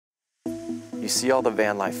You see all the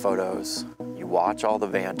van life photos, you watch all the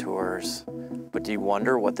van tours, but do you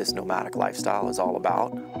wonder what this nomadic lifestyle is all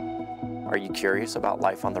about? Are you curious about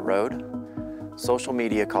life on the road? Social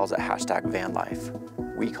media calls it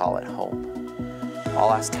 #vanlife. We call it home.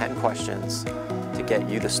 I'll ask 10 questions to get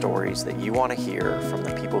you the stories that you want to hear from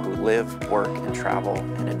the people who live, work, and travel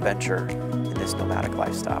and adventure in this nomadic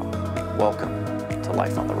lifestyle. Welcome to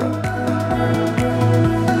Life on the Road.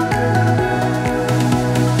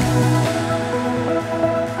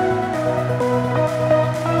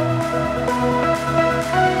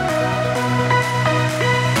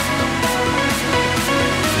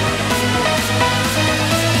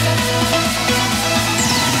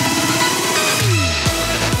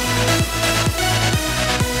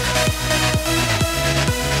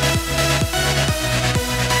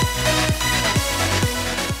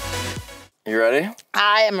 You ready?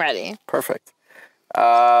 I am ready. Perfect.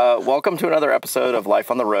 Welcome to another episode of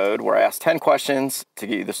Life on the Road, where I ask 10 questions to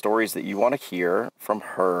get you the stories that you want to hear from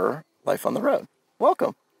her life on the road.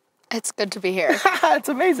 Welcome. It's good to be here. It's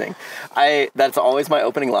amazing. That's always my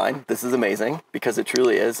opening line. This is amazing, because it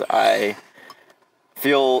truly is. I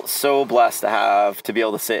feel so blessed to be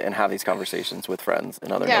able to sit and have these conversations with friends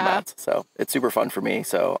and other nomads. So it's super fun for me.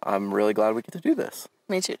 So I'm really glad we get to do this.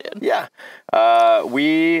 Me too, dude. Yeah.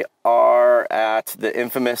 We are at the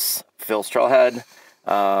infamous Phil's Trailhead.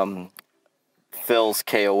 Phil's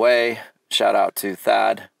KOA. Shout out to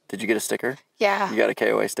Thad. Did you get a sticker? Yeah. You got a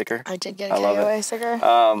KOA sticker? I did get a KOA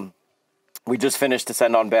sticker. We just finished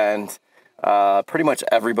Descend on Bend. Pretty much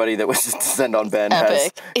everybody that was Descend on Bend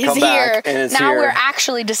has come back and is now here. We're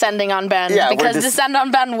actually descending on Bend, because Descend on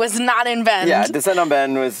Bend was not in Bend. Yeah, Descend on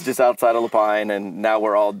Bend was just outside of Lapine, and now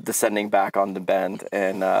we're all descending back onto Bend.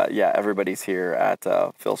 And yeah, everybody's here at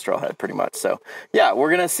Phil's Trailhead pretty much. So yeah, we're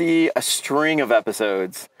going to see a string of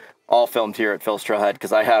episodes all filmed here at Phil's Trailhead,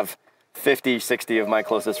 because I have 50, 60 of my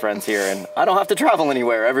closest friends here, and I don't have to travel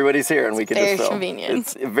anywhere. Everybody's here, and we can just film. Very convenient.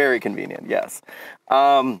 It's very convenient, yes.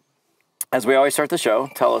 As we always start the show,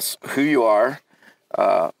 tell us who you are.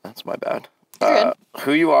 That's my bad.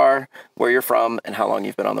 Who you are, where you're from, and how long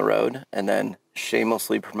you've been on the road. And then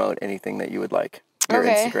shamelessly promote anything that you would like. Your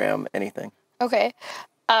Instagram, anything. Okay.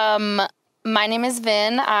 My name is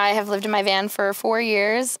Vin. I have lived in my van for 4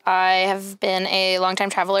 years. I have been a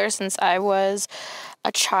longtime traveler since I was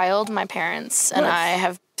a child. My parents and I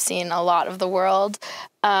have seen a lot of the world.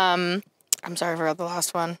 I'm sorry for the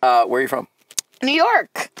last one. Where are you from? New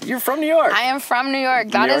York. You're from New York. I am from New York.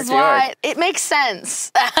 That is why it makes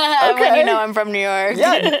sense when you know I'm from New York.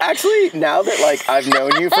 Yeah, actually, now that I've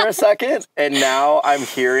known you for a second, and now I'm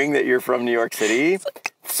hearing that you're from New York City,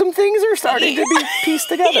 some things are starting to be pieced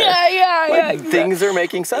together. Yeah. Things are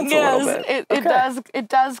making sense a little bit. It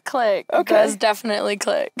does click. Okay. It does definitely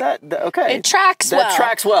click. Okay. It tracks well. That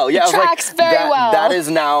tracks well. Yeah, it tracks very well. That is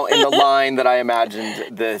now in the line that I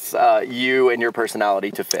imagined this you and your personality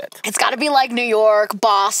to fit. It's got to be like New York,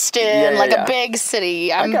 Boston, a big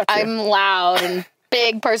city. I'm loud and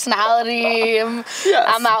big personality. I'm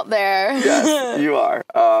out there. Yes, you are.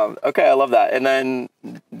 Okay, I love that. And then,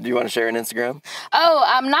 do you want to share an Instagram?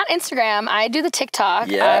 Oh, not Instagram. I do the TikTok.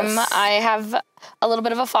 Yes. I have a little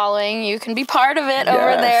bit of a following. You can be part of it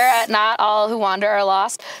over there at Not All Who Wander Are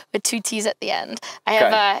Lost, with 2 T's at the end. I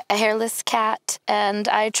have a hairless cat, and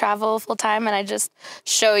I travel full time, and I just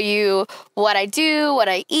show you what I do, what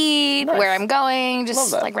I eat, where I'm going,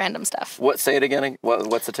 just random stuff. Say it again.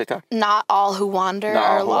 What's the TikTok? Not All Who Wander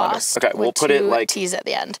Are Lost. Okay, we'll put it 2 T's at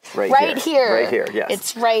the end. Right here. Right here, yes.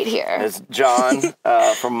 It's right here. As John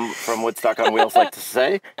from Woodstock on Wheels like to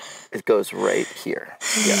say, it goes right here.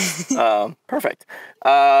 Yes. Perfect.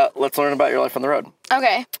 Let's learn about your life on the road.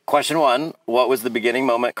 Okay. Question 1, what was the beginning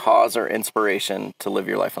moment, cause, or inspiration to live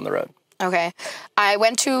your life on the road? Okay. I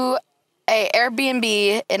went to a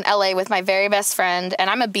Airbnb in LA with my very best friend, and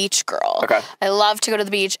I'm a beach girl. Okay. I love to go to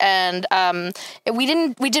the beach, and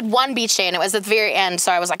we did one beach day, and it was at the very end,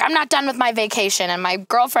 so I was like, I'm not done with my vacation, and my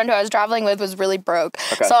girlfriend who I was traveling with was really broke.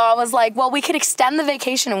 Okay. So I was like, well, we could extend the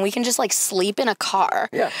vacation, and we can just sleep in a car.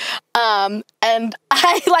 Yeah. And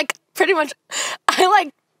I pretty much,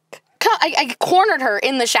 I cornered her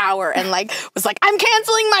in the shower and was like, I'm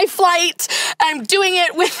canceling my flight. I'm doing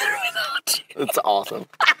it with or without you. That's awesome.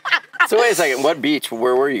 So wait a second. What beach?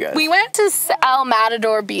 Where were you guys? We went to El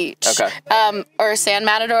Matador Beach. Okay. Or San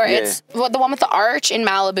Matador. Yeah. It's the one with the arch in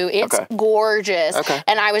Malibu. It's gorgeous. Okay.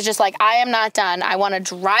 And I was just like, I am not done. I want to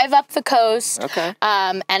drive up the coast. Okay.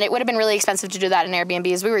 And it would have been really expensive to do that in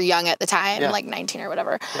Airbnbs. We were young at the time, 19 or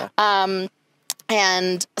whatever. Yeah.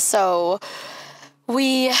 And so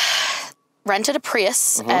we rented a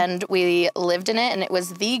Prius and we lived in it, and it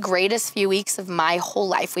was the greatest few weeks of my whole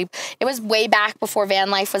life. It was way back before van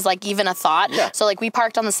life was like even a thought. Yeah. So like we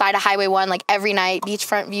parked on the side of Highway 1 like every night,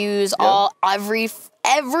 beachfront views,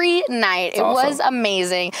 every night. It was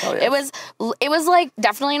amazing. Oh, yes. It was like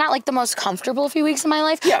definitely not like the most comfortable few weeks of my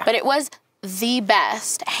life, but it was the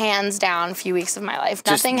best, hands down, few weeks of my life.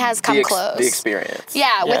 Just nothing has come close. The experience.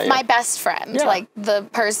 Yeah, with my best friend, like the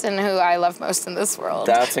person who I love most in this world.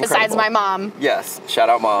 That's incredible. Besides my mom. Yes, shout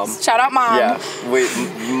out mom. Shout out mom.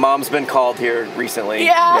 Yeah, mom's been called here recently.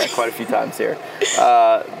 Yeah, quite a few times here.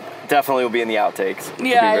 Definitely will be in the outtakes. It'll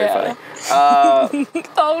be very funny.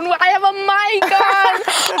 Oh, no, I have a mic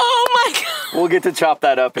on. Oh my god. We'll get to chop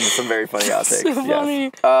that up into some very funny outtakes. So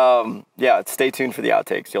funny. Yeah, stay tuned for the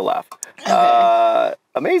outtakes. You'll laugh. Okay.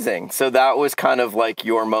 Amazing. So that was kind of like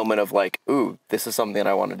your moment of like, ooh, this is something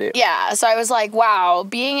I want to do. Yeah. So I was like, wow,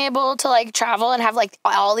 being able to like travel and have like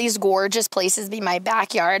all these gorgeous places be my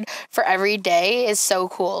backyard for every day is so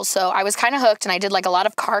cool. So I was kind of hooked, and I did like a lot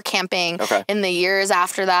of car camping in the years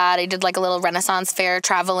after that. I did like a little Renaissance fair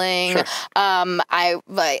traveling. Sure. And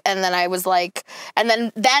then I was like, and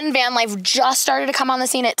then van life just started to come on the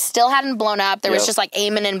scene. It still hadn't blown up. There was just like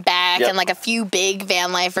Eamon and Beck and like a few big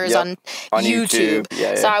van lifers on YouTube.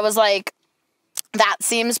 Yeah. So I was like, that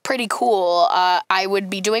seems pretty cool. I would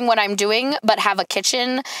be doing what I'm doing, but have a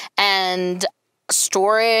kitchen and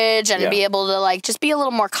storage and be able to like just be a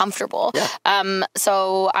little more comfortable. Yeah.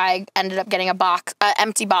 So I ended up getting a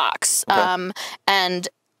empty box. And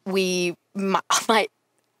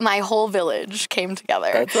my whole village came together.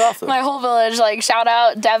 That's awesome. My whole village, like shout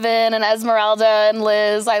out Devin and Esmeralda and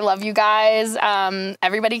Liz. I love you guys.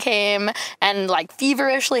 Everybody came and like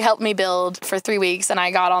feverishly helped me build for 3 weeks, and I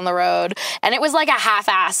got on the road, and it was like a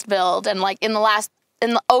half-assed build. And like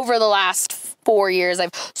over the last 4 years,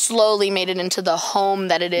 I've slowly made it into the home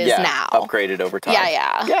that it is now. Upgraded over time.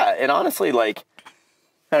 Yeah, and honestly, like,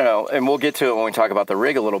 I don't know, and we'll get to it when we talk about the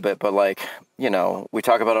rig a little bit, but like, you know, we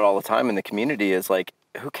talk about it all the time in the community is like,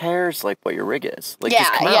 who cares like what your rig is? Like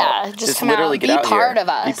just come out. Just come literally out. Get be out part here. of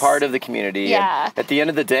us. Be part of the community. Yeah. And at the end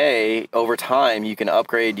of the day, over time, you can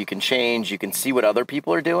upgrade, you can change, you can see what other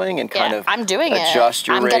people are doing and kind of adjust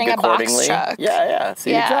your rig accordingly. Box truck. Yeah. See,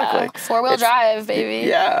 exactly. 4-wheel drive, baby.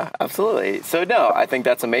 Yeah, absolutely. So no, I think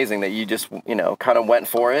that's amazing that you just, you know, kind of went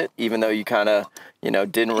for it, even though you kind of, you know,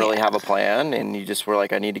 didn't really have a plan, and you just were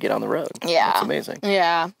like, I need to get on the road. Yeah. That's amazing.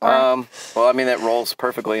 Yeah. Well, I mean, that rolls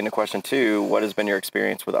perfectly into question 2. What has been your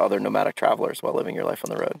experience with other nomadic travelers while living your life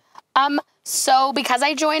on the road? So because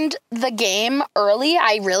I joined the game early,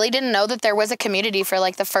 I really didn't know that there was a community for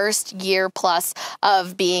like the first year plus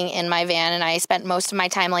of being in my van, and I spent most of my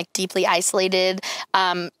time like deeply isolated,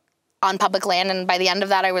 on public land, and by the end of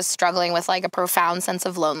that, I was struggling with like a profound sense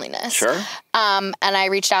of loneliness. Sure. And I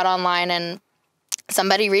reached out online, and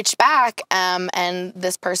somebody reached back, and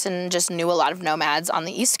this person just knew a lot of nomads on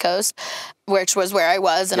the East Coast, which was where I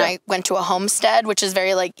was, and I went to a homestead, which is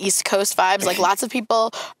very like East Coast vibes. Like lots of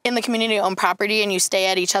people in the community own property, and you stay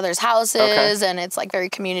at each other's houses, and it's like very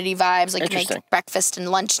community vibes. Like you make breakfast and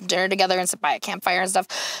lunch and dinner together and sit by a campfire and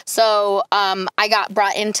stuff. So I got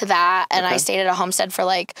brought into that, and I stayed at a homestead for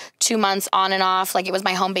like 2 months on and off. Like it was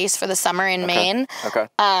my home base for the summer in Maine.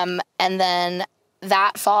 And then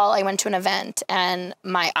that fall, I went to an event, and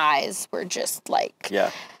my eyes were just like,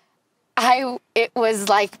 it was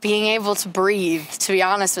like being able to breathe, to be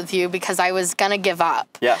honest with you, because I was gonna give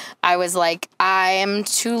up. I was like, I am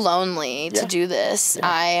too lonely to do this.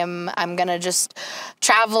 I'm gonna just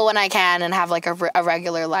travel when I can and have like a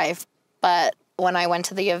regular life. But when I went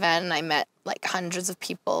to the event and I met like hundreds of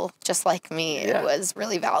people just like me, it was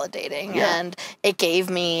really validating, and it gave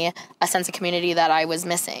me a sense of community that I was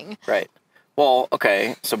missing. Right. Well,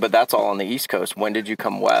 okay, so but that's all on the East Coast. When did you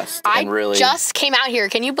come west? I just came out here.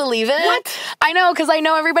 Can you believe it? What? I know, because I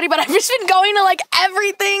know everybody, but I've just been going to like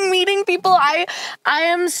everything, meeting people. I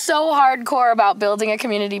am so hardcore about building a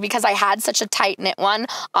community because I had such a tight-knit one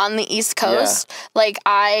on the East Coast. Like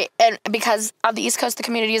and because on the East Coast, the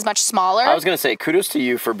community is much smaller. I was going to say, kudos to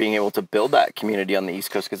you for being able to build that community on the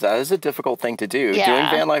East Coast, because that is a difficult thing to do. Doing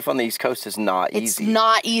van life on the East Coast is not easy. It's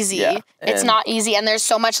not easy. It's not easy, and there's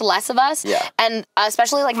so much less of us. And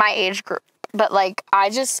especially like my age group, but like I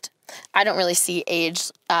don't really see age.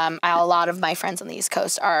 A lot of my friends on the East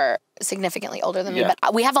Coast are significantly older than me,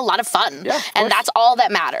 but we have a lot of fun, and that's all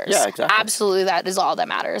that matters. Yeah, exactly. Absolutely, that is all that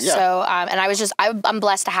matters. So, and I'm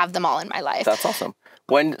blessed to have them all in my life. That's awesome.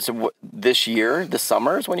 This year, the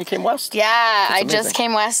summer is when you came west? Yeah, I just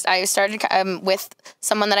came west. I started with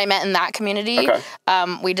someone that I met in that community.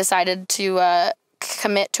 We decided to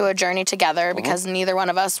commit to a journey together because neither one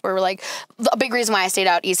of us were like, a big reason why I stayed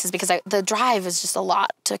out east is because the drive is just a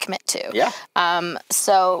lot to commit to. Yeah.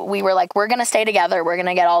 So we were like, we're going to stay together. We're going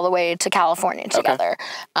to get all the way to California together.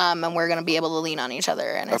 And we're going to be able to lean on each other,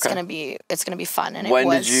 and it's going to be fun. And when it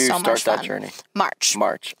was did you so start much fun. that journey? March.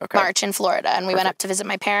 Okay. March in Florida. And we went up to visit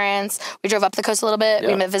my parents. We drove up the coast a little bit.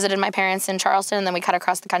 We visited my parents in Charleston, and then we cut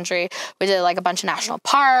across the country. We did like a bunch of national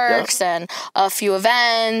parks and a few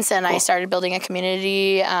events, and I started building a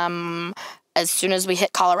community as soon as we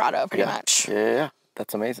hit Colorado, pretty much. Yeah.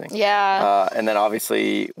 That's amazing. Yeah. And then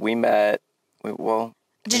obviously we met,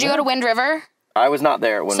 Did you go to Wind River? I was not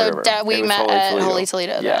there at Wind River. So we met at Holy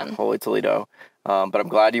Toledo then. Yeah, Holy Toledo. But I'm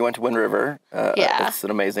glad you went to Wind River. It's an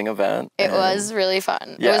amazing event. It was really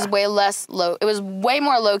fun. Yeah. It was way less low. It was way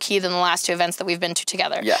more low key than the last two events that we've been to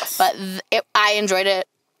together. Yes. But I enjoyed it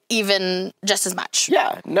even just as much.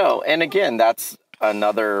 Yeah, no. And again, that's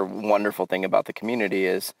another wonderful thing about the community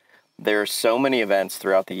is there's so many events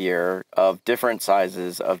throughout the year of different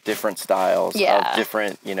sizes, of different styles, of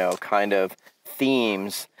different, kind of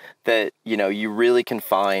themes that, you really can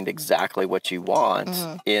find exactly what you want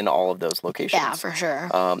in all of those locations. Yeah, for sure.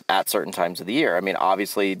 At certain times of the year. I mean,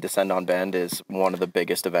 obviously, Descend on Bend is one of the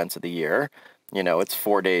biggest events of the year. It's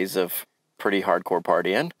 4 days of pretty hardcore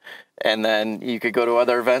partying. And then you could go to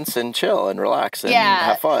other events and chill and relax and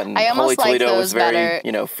have fun. I almost Holy Toledo like those was very,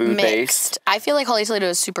 better food-based. I feel like Holy Toledo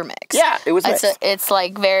is super mixed. Yeah, it was mixed. It's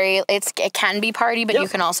like it can be party, but you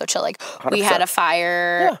can also chill. Like 100%. We had a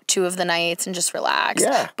fire 2 of the nights and just relaxed.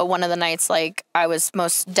 Yeah. But one of the nights, like, I was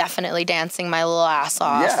most definitely dancing my little ass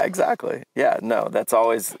off. Yeah, exactly. Yeah, no, that's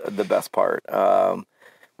always the best part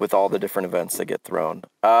with all the different events that get thrown.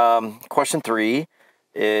 Question 3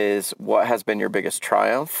 is, what has been your biggest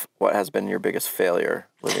triumph? What has been your biggest failure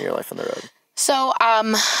living your life on the road? So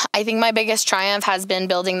I think my biggest triumph has been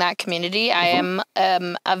building that community. I am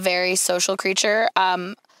a very social creature.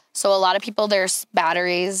 So a lot of people, there's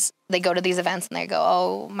batteries. They go to these events and they go,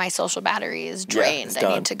 "Oh, my social battery is drained.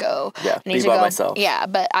 I need to go. Yeah, I need to by go." myself. Yeah,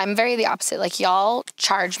 but I'm very the opposite. Like, y'all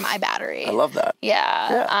charge my battery. I love that.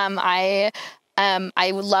 Yeah.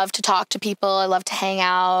 I would love to talk to people. I love to hang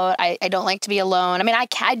out. I don't like to be alone. I mean,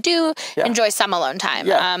 I do enjoy some alone time.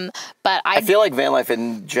 Yeah. But I feel like van life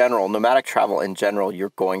in general, nomadic travel in general,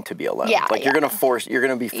 you're going to be alone. Yeah. Like you're going to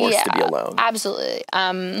be forced to be alone. Absolutely.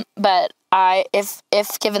 But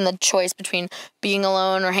if given the choice between being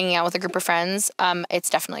alone or hanging out with a group of friends, it's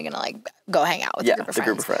definitely going to like go hang out with a group of friends.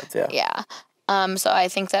 Group of friends. Yeah. Yeah. So I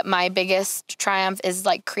think that my biggest triumph is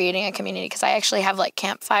like creating a community, because I actually have like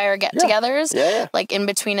campfire get-togethers, like in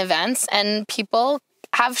between events, and people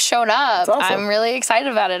have shown up. That's awesome. I'm really excited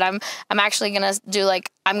about it. I'm actually gonna do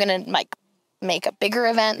I'm gonna make a bigger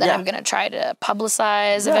event that I'm gonna try to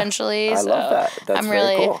publicize eventually. I love that. That's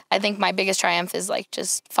very cool. I think my biggest triumph is like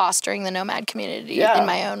just fostering the nomad community in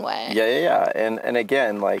my own way. Yeah. And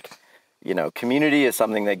again, like, community is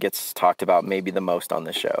something that gets talked about maybe the most on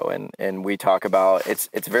the show. And we talk about,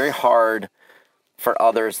 it's very hard for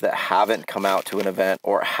others that haven't come out to an event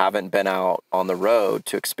or haven't been out on the road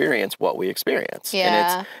to experience what we experience.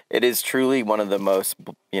 Yeah. And it is truly one of the most,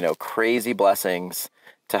 crazy blessings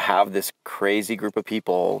to have this crazy group of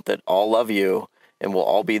people that all love you and will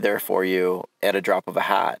all be there for you at a drop of a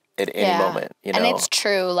hat at any moment. And it's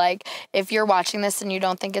true. Like, if you're watching this and you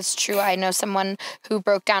don't think it's true, I know someone who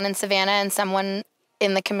broke down in Savannah, and someone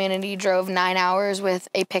in the community drove 9 hours with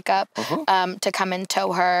a pickup to come and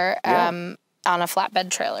tow her on a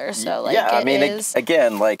flatbed trailer. So, like,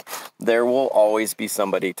 again, like, there will always be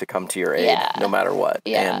somebody to come to your aid no matter what.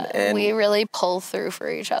 Yeah, and we really pull through for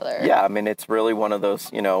each other. Yeah, I mean, it's really one of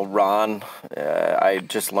those, Ron, I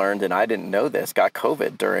just learned, and I didn't know this, got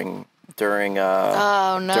COVID during the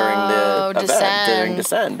event, during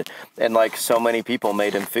Descend. And like, so many people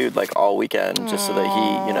made him food like all weekend just so that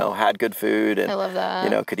he, had good food and, I love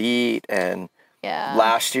that. Could eat. And yeah.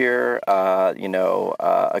 Last year,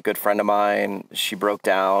 a good friend of mine, she broke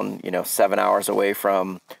down, 7 hours away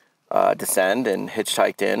from Descend and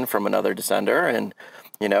hitchhiked in from another Descender. And,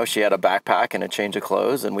 she had a backpack and a change of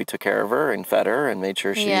clothes, and we took care of her and fed her and made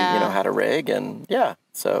sure she, had a rig. And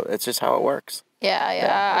so it's just how it works.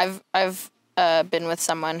 Yeah. I've been with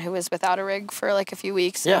someone who was without a rig for like a few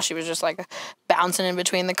weeks. And she was just like bouncing in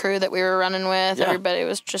between the crew that we were running with. Yeah. Everybody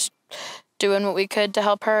was just doing what we could to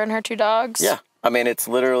help her and her 2 dogs. Yeah. I mean, it's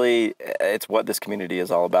what this community is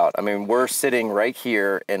all about. I mean, we're sitting right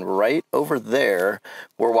here, and right over there,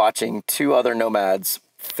 we're watching 2 other nomads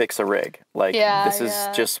fix a rig. Like, this is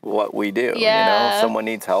just what we do. Someone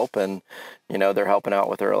needs help, and they're helping out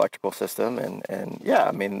with their electrical system, and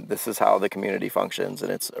I mean, this is how the community functions,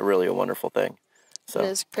 and it's really a wonderful thing. So it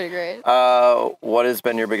is pretty great. What has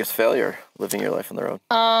been your biggest failure living your life on the road?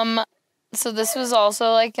 So this was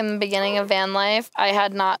also like in the beginning of van life. I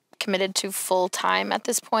had not committed to full time at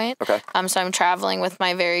this point. Okay. So I'm traveling with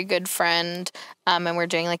my very good friend, and we're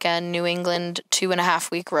doing like a New England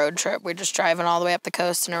 2.5 week road trip. We're just driving all the way up the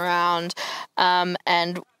coast and around,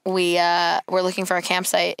 and we're looking for a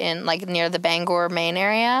campsite in like near the Bangor, Maine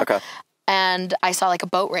area. Okay. And I saw like a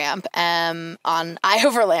boat ramp on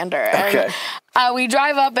iOverlander. Okay. And we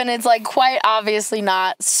drive up and it's like quite obviously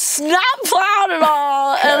not plowed at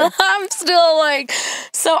all. Okay. And I'm still like,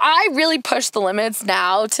 so I really push the limits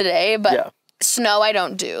now today, but snow I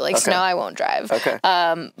don't do. Like snow I won't drive. Okay.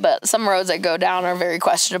 But some roads I go down are very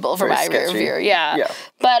questionable for my rear view. Yeah.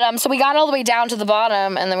 But so we got all the way down to the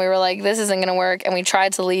bottom and then we were like, this isn't gonna work, and we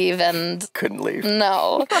tried to leave and couldn't leave.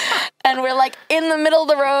 No. And we're like in the middle of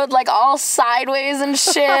the road, like all sideways and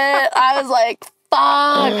shit. I was like,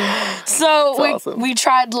 fuck. So we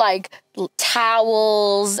tried like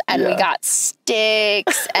towels and we got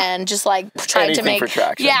sticks and just like tried to make for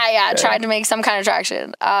traction. Tried to make some kind of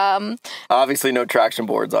traction. Obviously no traction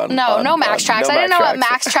boards on. No Max Tracks. I didn't know what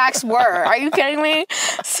Max Tracks were. Are you kidding me?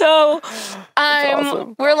 So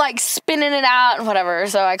we're like spinning it out and whatever.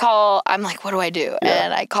 So I'm like, what do I do?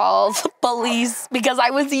 And I called the police because I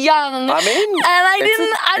was young. I mean, and I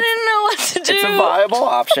didn't know what to do. It's a viable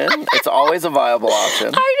option. It's always a viable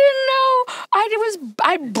option. I didn't know.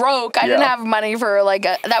 I broke. I didn't have money for like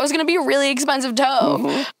that was gonna be a really expensive tow.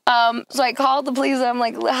 Mm-hmm. So I called the police and I'm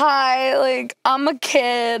like, hi, like I'm a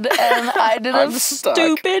kid and I did a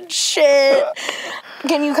stupid shit.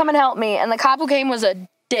 Can you come and help me? And the cop who came was a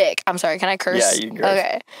dick. I'm sorry, can I curse? Yeah, you can curse.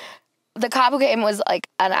 Okay. The cop who came was like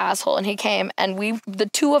an asshole, and he came and the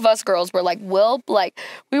two of us girls were like,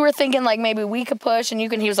 we were thinking like maybe we could push and you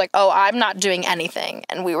can. He was like, oh, I'm not doing anything.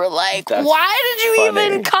 And we were like, why did you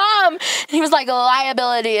even come? And he was like,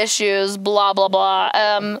 liability issues, blah, blah,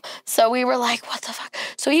 blah. So we were like, what the fuck?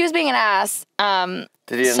 So he was being an ass.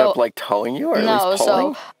 Did he end up like towing you or at least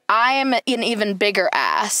pulling? So I am an even bigger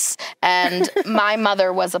ass, and my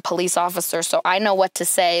mother was a police officer, so I know what to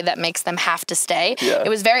say that makes them have to stay. Yeah. It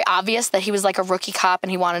was very obvious that he was like a rookie cop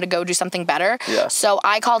and he wanted to go do something better. Yeah. So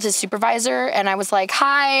I called his supervisor and I was like,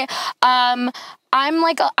 hi, I'm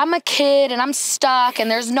a kid and I'm stuck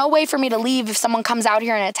and there's no way for me to leave if someone comes out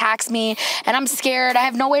here and attacks me and I'm scared. I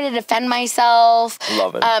have no way to defend myself.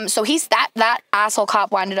 Love it. So that asshole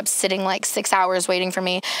cop ended up sitting like 6 hours waiting for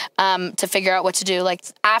me to figure out what to do. Like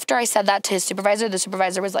after I said that to his supervisor, the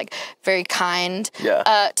supervisor was like very kind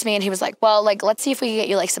to me, and he was like, well, like let's see if we can get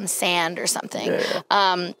you like some sand or something.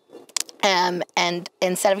 And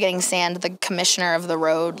instead of getting sand, the commissioner of the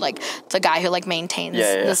road, like the guy who like maintains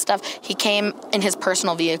this stuff, he came in his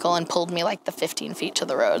personal vehicle and pulled me like the 15 feet to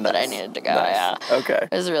the road that I needed to go. Yeah. Okay.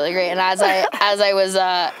 It was really great. And as I was,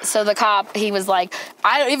 so the cop, he was like,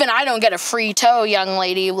 I don't get a free tow, young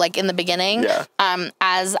lady, like in the beginning. Yeah.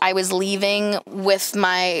 As I was leaving with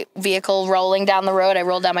my vehicle rolling down the road, I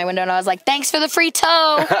rolled down my window and I was like, thanks for the free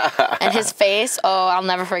tow. And his face, I'll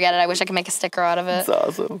never forget it. I wish I could make a sticker out of it. That's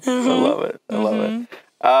awesome. I love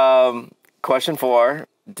it. Question 4.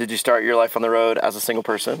 Did you start your life on the road as a single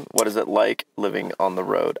person? What is it like living on the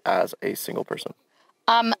road as a single person?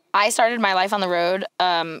 I started my life on the road,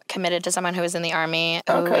 committed to someone who was in the Army,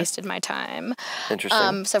 who wasted my time.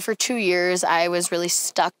 Interesting. So for 2 years, I was really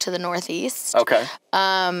stuck to the Northeast. Okay.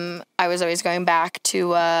 I was always going back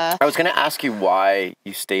to... I was going to ask you why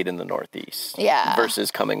you stayed in the Northeast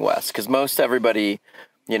versus coming west. Because most everybody...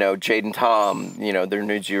 You know, Jade and Tom, you know,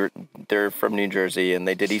 they're from New Jersey, and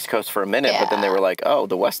they did East Coast for a minute, but then they were like, oh,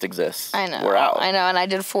 the West exists. I know. We're out. I know, and I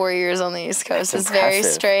did 4 years on the East Coast. That's it's very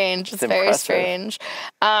strange. It's very strange.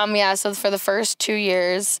 So for the first 2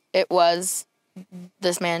 years, it was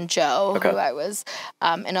this man, Joe, who I was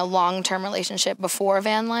in a long-term relationship before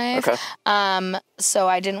van life. Okay. So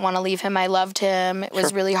I didn't want to leave him. I loved him. It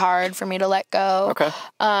was really hard for me to let go. Okay.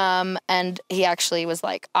 And he actually was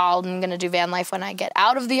like, I'm going to do van life when I get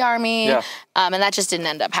out of the Army. Yeah. And that just didn't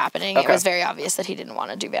end up happening. Okay. It was very obvious that he didn't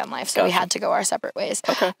want to do van life. So we had to go our separate ways.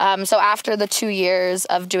 Okay. So after the 2 years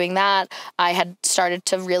of doing that, I had started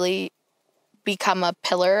to really become a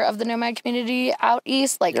pillar of the nomad community out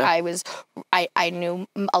east. Like I knew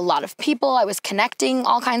a lot of people. I was connecting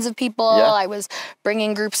all kinds of people. I was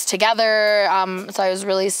bringing groups together. So I was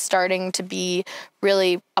really starting to be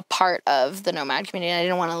really a part of the nomad community. I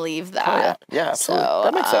didn't want to leave that. Yeah, absolutely. So,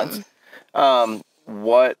 that makes sense.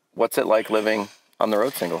 What's it like living on the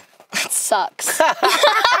road single? It sucks.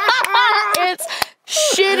 It's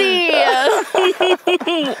shitty.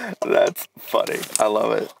 That's funny. I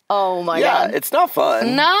love it. Oh my yeah, God. it's not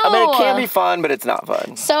fun. No. I mean, it can be fun, but it's not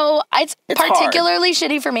fun. So it's particularly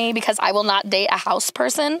hard. shitty for me because I will not date a house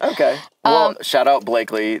person. Okay. Well, shout out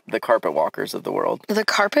Blakely, the carpet walkers of the world. The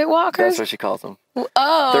carpet walkers? That's what she calls them.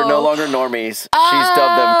 Oh. They're no longer normies. She's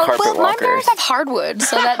dubbed them carpet walkers. My parents have hardwood,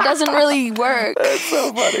 so that doesn't really work. That's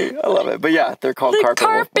so funny. I love it. But yeah, they're called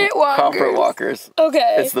carpet walkers.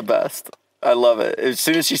 Okay. It's the best. I love it. As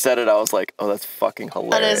soon as she said it, I was like, oh, that's fucking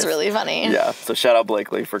hilarious. That is really funny. Yeah. So shout out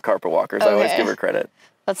Blakely for carpet walkers. Okay. I always give her credit.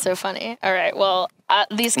 That's so funny. All right. Well,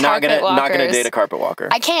 these carpet walkers. Not gonna date a carpet walker.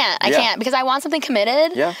 I can't because I want something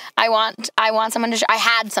committed. Yeah. I want someone to. I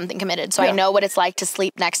had something committed, so I know what it's like to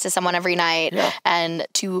sleep next to someone every night and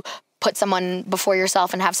to put someone before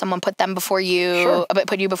yourself and have someone put them before you, but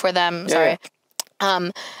put you before them. Yeah. Sorry.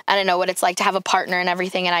 And I know what it's like to have a partner and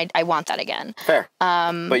everything, and I want that again. Fair.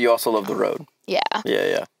 But you also love the road. Yeah.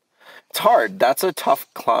 Yeah. It's hard. That's a tough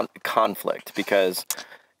conflict because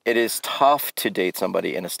it is tough to date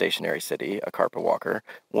somebody in a stationary city, a carpet walker,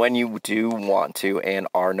 when you do want to and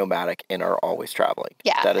are nomadic and are always traveling.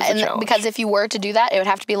 Yeah. That is a challenge. Because if you were to do that, it would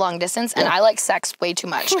have to be long distance, and I like sex way too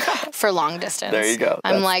much for long distance. There you go.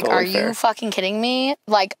 I'm like, totally are you fucking kidding me?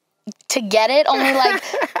 Like, to get it only like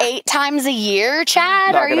 8 times a year,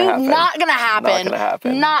 Chad? Not gonna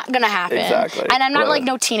happen. Not gonna happen. Exactly. And I'm not like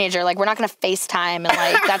no teenager. Like, we're not gonna FaceTime and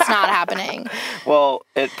like that's not happening. Well,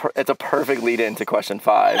 it's a perfect lead into question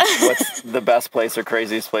 5. What's the best place or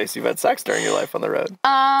craziest place you've had sex during your life on the road?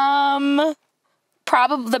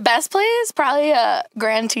 Probably the best place, probably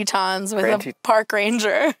Grand Tetons with a park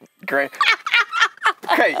ranger. Great.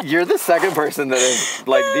 Okay, you're the second person that is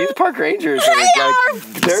like these park rangers are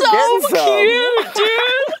they're so getting some. Cute,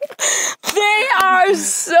 dude. They are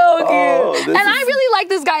so cute. And I really like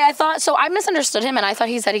this guy. I misunderstood him and I thought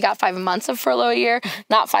he said he got 5 months of furlough a year,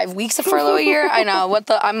 not 5 weeks of furlough a year. I know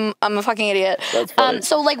I'm a fucking idiot. That's funny.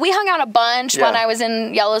 So like we hung out a bunch when I was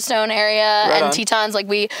in Yellowstone area and Tetons. Like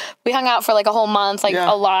we hung out for like a whole month, like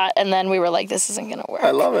a lot, and then we were like, this isn't gonna work.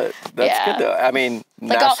 I love it. That's good though. I mean,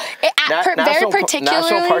 like very particularly,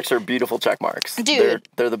 national parks are beautiful check marks. Dude,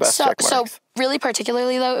 they're the best check marks. So really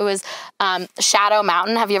particularly though, it was Shadow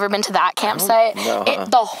Mountain. Have you ever been to that campsite? No.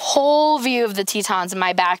 The whole view of the Tetons in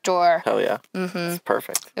my back door. Hell yeah. It's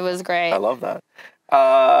perfect. It was great. I love that.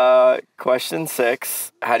 Question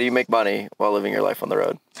 6. How do you make money while living your life on the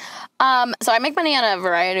road? So I make money in a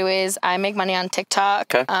variety of ways. I make money on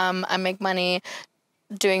TikTok. Okay. I make money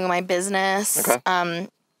doing my business. Okay.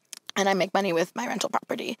 And I make money with my rental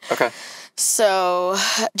property. Okay. So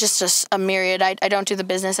just a myriad. I don't do the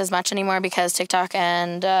business as much anymore because TikTok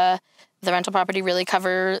and the rental property really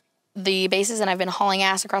cover the bases, and I've been hauling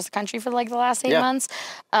ass across the country for like the last 8 months.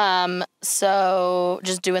 So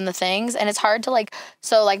just doing the things, and it's hard to like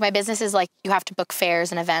my business is like you have to book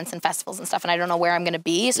fairs and events and festivals and stuff, and I don't know where I'm going to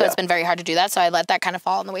be, so it's been very hard to do that. So I let that kind of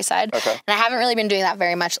fall on the wayside. Okay. And I haven't really been doing that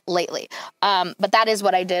very much lately. But that is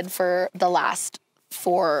what I did for the last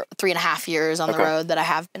 3.5 years on the road that I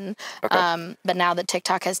have been. But now that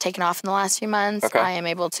TikTok has taken off in the last few months, I am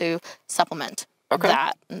able to supplement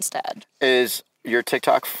that instead. Is your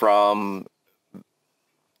TikTok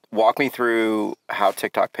walk me through how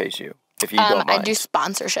TikTok pays you, if you don't mind. I do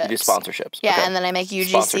sponsorships. You do sponsorships. Yeah, and then I make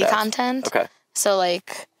UGC content. Okay. So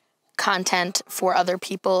like content for other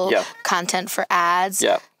people, content for ads.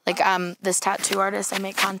 Yeah. Like this tattoo artist, I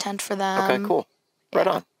make content for them. Okay, cool. Right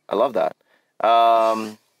on. I love that.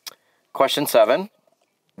 Question 7.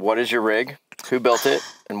 What is your rig? Who built it?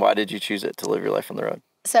 And why did you choose it to live your life on the road?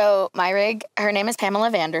 So my rig, her name is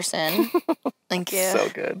Pamela Vanderson. Thank you. So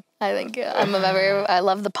good. I thank you. I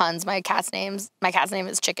love the puns. My cat's name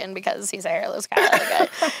is Chicken because he's a hairless cat.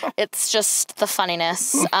 Like it's just the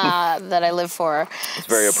funniness that I live for. It's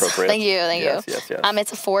very appropriate. Thank you. Yes.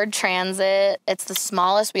 It's a Ford Transit. It's the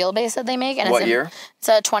smallest wheelbase that they make. And what year? It's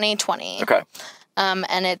a 2020. Okay.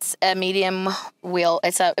 And it's a medium wheel.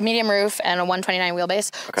 It's a medium roof and a 129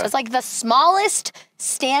 wheelbase. Okay. So it's like the smallest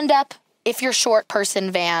stand-up, if you're short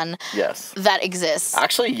person van that exists.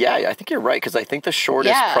 Actually, yeah, I think you're right, because I think the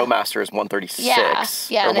shortest ProMaster is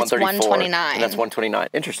 136. Yeah, and it's 129. And that's 129.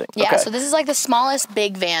 Interesting. Yeah, okay. So this is like the smallest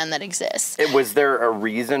big van that exists. Was there a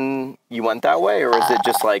reason you went that way, or was it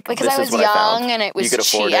just like, because this I was is what young I found? And it was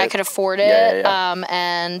cheap. I could afford it. Yeah.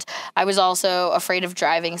 And I was also afraid of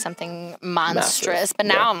driving something monstrous. But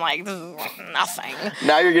now I'm like, this is nothing.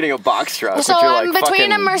 Now you're getting a box truck. So I'm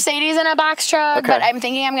between a Mercedes and a box truck, but I'm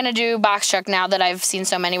thinking I'm going to do box truck now that I've seen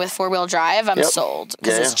so many with 4-wheel drive. I'm sold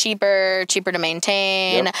because it's cheaper to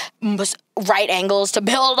maintain. right angles to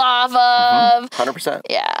build off of. 100%.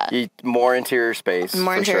 Yeah. More interior space.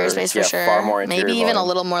 More interior space for sure. Far more interior. Maybe even a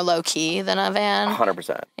little more low key than a van.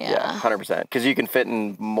 100%. Yeah. 100%. Because you can fit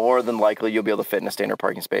in, more than likely you'll be able to fit in a standard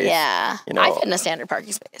parking space. Yeah. You know, I fit in a standard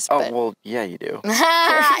parking space. Oh, well, yeah, you do.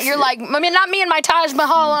 You're like, I mean, not me and my Taj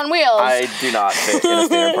Mahal on wheels. I do not fit in a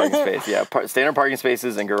standard parking space. Yeah. Standard parking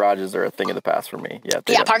spaces and garages are a thing of the past for me.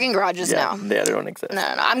 Yeah. Parking garages now. Yeah, they don't exist. No.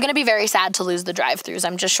 I'm going to be very sad to lose the drive-thrus.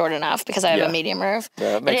 I'm just short enough because I have a medium roof.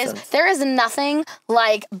 Yeah, that makes sense. There is nothing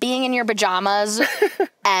like being in your pajamas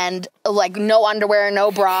and like no underwear,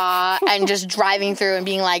 no bra, and just driving through and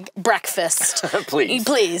being like, breakfast.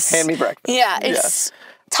 Please. Hand me breakfast. Yeah, it's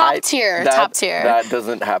top tier. That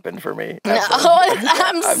doesn't happen for me. No,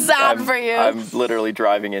 I'm sad for you. I'm literally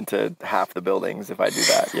driving into half the buildings if I do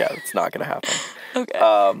that. Yeah, it's not going to happen.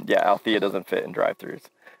 Okay. Althea doesn't fit in drive-thrus.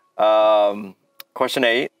 Question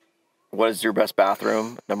 8. What is your best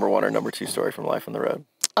bathroom, number 1 or number 2 story from Life on the Road?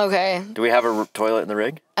 Okay. Do we have a toilet in the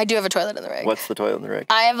rig? I do have a toilet in the rig. What's the toilet in the rig?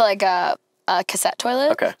 I have like a cassette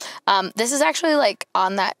toilet. Okay. This is actually like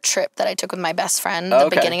on that trip that I took with my best friend, the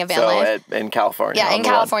beginning of van life. So in California. Yeah, in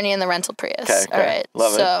California in the rental Prius. Okay. All right.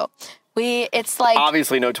 Love it. So it's like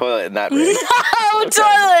obviously no toilet in that rig. No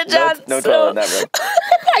toilet, John. No toilet in that rig.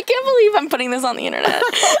 I can't believe I'm putting this on the internet.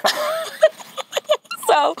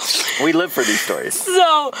 So we live for these stories.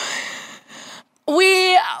 So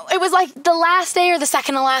it was like the last day or the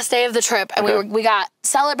second to last day of the trip, and we got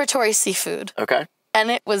celebratory seafood. Okay. And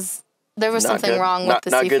there was something wrong with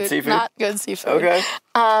the seafood. Not good seafood? Not good seafood. Okay.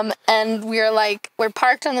 And we're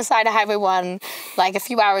parked on the side of Highway 1 like a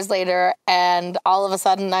few hours later, and all of a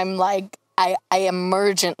sudden I'm like, I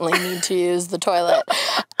emergently need to use the toilet.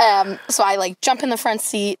 So I like jump in the front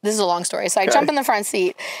seat. This is a long story. So I jump in the front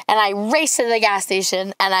seat and I race to the gas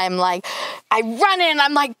station, and I'm like, I run in,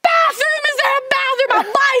 I'm like, bathroom, is there a bathroom?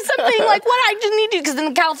 I'll buy something. Like, what I just need to, because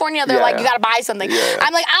in California, they're like, you gotta buy something. Yeah.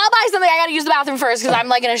 I'm like, I'll buy something. I gotta use the bathroom first because I'm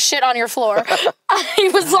like gonna shit on your floor. He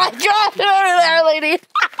was like, get over there, lady.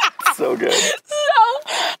 So good.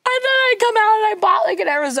 And then I come out and I bought like an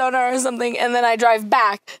Arizona or something, and then I drive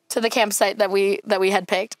back to the campsite that we had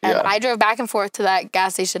picked, and I drove back and forth to that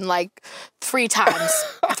gas station like 3 times,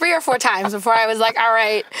 3 or 4 times before I was like, all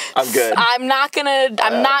right, I'm good. I'm not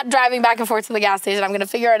driving back and forth to the gas station. I'm gonna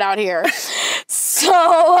figure it out here. So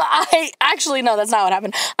no, that's not what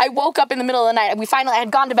happened. I woke up in the middle of the night. I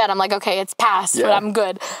had gone to bed. I'm like, okay, it's past, but I'm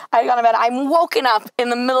good. I had gone to bed. I'm woken up in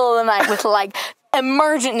the middle of the night with like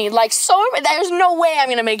emergent need, like, so there's no way I'm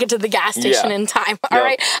gonna make it to the gas station in time. All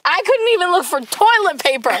right, I couldn't even look for toilet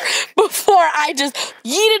paper before I just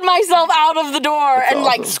yeeted myself out of the door. That's and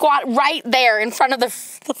awesome. Like squat right there in front of the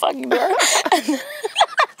fucking door. and then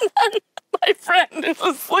my friend is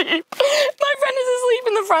asleep. My friend is asleep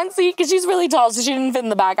in the front seat because she's really tall, so she didn't fit in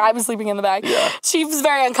the back. I was sleeping in the back. Yeah. She was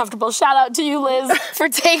very uncomfortable. Shout out to you, Liz, for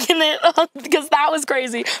taking it because that was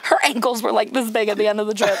crazy. Her ankles were like this big at the end of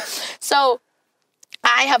the trip. So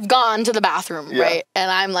I have gone to the bathroom, right? And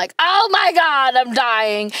I'm like, oh my God, I'm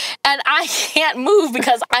dying. And I can't move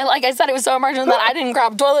because like I said, it was so emergent that I didn't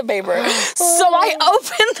grab toilet paper. So I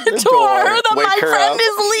opened the door that my friend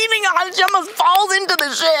is leaning on. She almost falls into the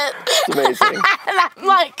shit. It's amazing. And I'm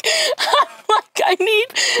like, I need...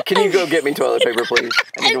 Can you go get me toilet paper, please?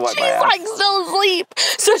 I need to wipe my ass. And she's like still asleep.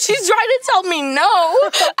 So she's trying to tell me no.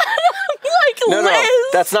 And I'm like, Liz. No,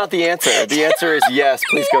 that's not the answer. The answer is yes,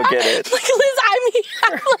 please go get it. Like, Liz, I'm here.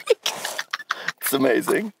 Like, it's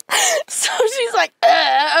amazing. So she's like,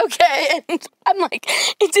 okay. And I'm like,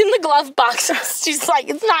 it's in the glove box. She's like,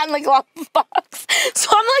 it's not in the glove box. So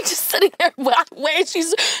I'm like just sitting there where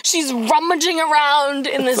she's rummaging around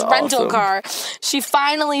in this rental car. She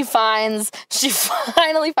finally finds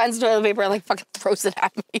toilet paper and like fucking throws it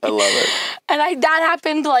at me. I love it. And that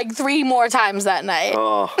happened like 3 more times that night.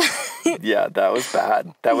 Oh, yeah, that was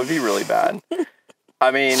bad. That would be really bad.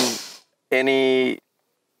 I mean, any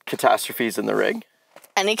catastrophes in the rig?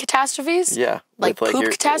 Any catastrophes? Yeah. Like poop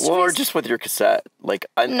catastrophes? Well, or just with your cassette. Like,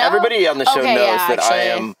 everybody on the show knows that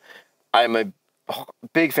actually. I'm a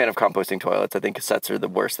big fan of composting toilets. I think cassettes are the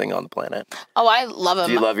worst thing on the planet. Oh, I love them.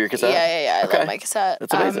 Do you love your cassette? Yeah. I love my cassette.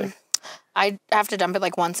 That's amazing. I have to dump it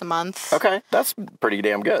like once a month. Okay, that's pretty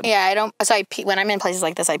damn good. Yeah, I don't. So I pee when I'm in places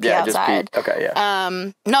like this. I pee outside. Just pee. Okay,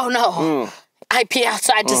 yeah. No. I pee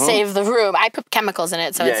outside to save the room. I put chemicals in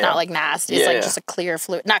it, so it's not like nasty. It's like just a clear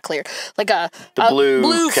fluid, not clear, like a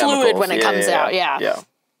blue fluid when it comes out. Yeah.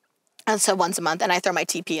 And so once a month, and I throw my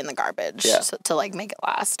TP in the garbage to like make it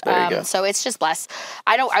last. There you go. So it's just less.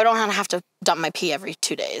 I don't have to dump my pee every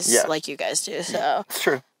 2 days like you guys do. So it's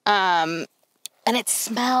true. And it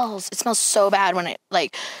smells so bad when it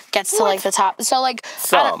like gets to like the top. So like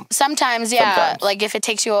sometimes, like if it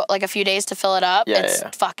takes you like a few days to fill it up, it's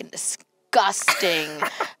fucking disgusting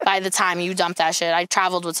by the time you dump that shit. I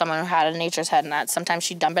traveled with someone who had a Nature's Head, and that sometimes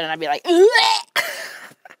she'd dump it and I'd be like, oh.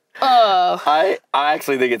 I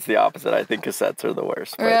actually think it's the opposite. I think cassettes are the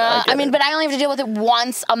worst. But I mean, but I only have to deal with it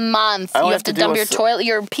once a month. You have to dump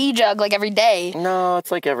your pee jug like every day. No, it's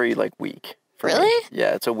like every like week. Really? Me.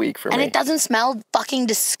 Yeah, it's a week for me. And it doesn't smell fucking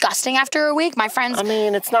disgusting after a week? My friends... I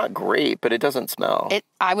mean, it's not great, but it doesn't smell.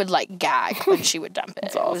 I would, like, gag when she would dump it.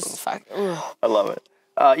 It's awesome. It was fucking... I love it.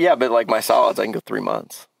 Yeah, but, like, my solids, I can go 3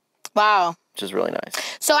 months. Wow. Which is really nice.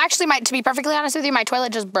 So, actually, to be perfectly honest with you, my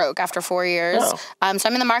toilet just broke after 4 years. Oh. So,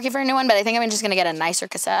 I'm in the market for a new one, but I think I'm just going to get a nicer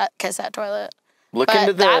cassette toilet. Look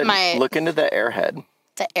into the Airhead.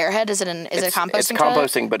 The Airhead, is it composting? It's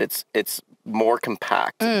composting, but it's more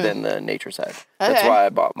compact than the Nature's Head. Okay. That's why I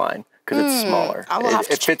bought mine, because it's smaller.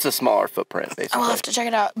 It fits a smaller footprint, basically. I'll have to check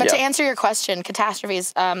it out. But to answer your question,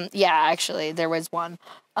 catastrophes, actually, there was one.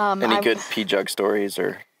 Any good pee jug stories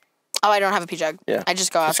or? Oh, I don't have a pee jug. Yeah. I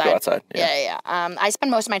just go outside. Just go outside. Yeah. I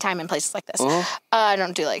spend most of my time in places like this. I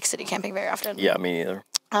don't do like city camping very often. Yeah, me neither.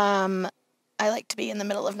 I like to be in the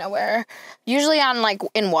middle of nowhere, usually on like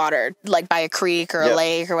in water, like by a creek or a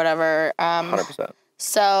lake or whatever. 100%.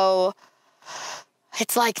 So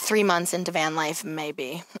it's like 3 months into van life,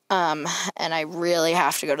 maybe. And I really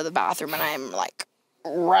have to go to the bathroom, and I'm like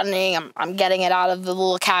running. I'm getting it out of the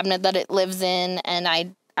little cabinet that it lives in, and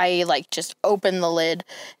I like just opened the lid,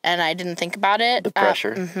 and I didn't think about it. The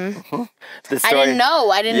pressure. I didn't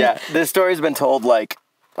know. Yeah, this story's been told like,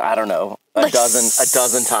 I don't know, a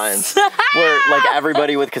dozen times. Where like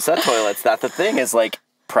everybody with cassette toilets, that's the thing, is like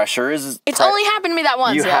pressure is... It's only happened to me that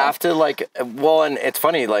once. You have to like, well, and it's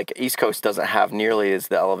funny, like East Coast doesn't have nearly as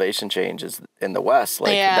the elevation change as in the West.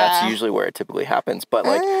 Like that's usually where it typically happens. But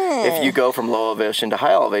like if you go from low elevation to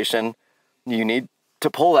high elevation, you need to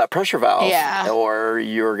pull that pressure valve, or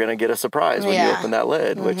you're gonna get a surprise when you open that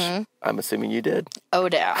lid, which I'm assuming you did. Oh,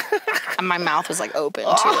 damn. And my mouth was like open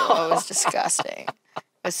too. It was disgusting.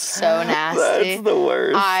 It was so nasty. That's the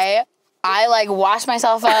worst. I like washed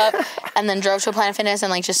myself up and then drove to a Planet Fitness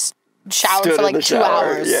and like just showered for like 2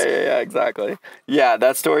 hours. Yeah, exactly. Yeah,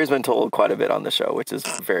 that story's been told quite a bit on the show, which is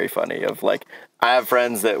very funny. Of like, I have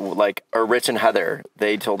friends that like are Rich and Heather.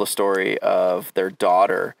 They told a story of their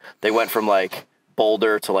daughter. They went from like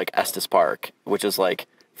Boulder to like Estes Park, which is like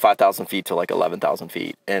 5,000 feet to like 11,000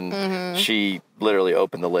 feet. And she literally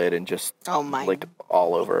opened the lid and just like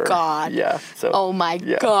all over. God. Yeah. So. Oh my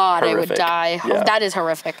God, horrific. I would die. Yeah. Oh, that is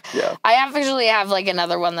horrific. Yeah. I actually have like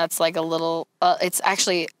another one that's like a little, it's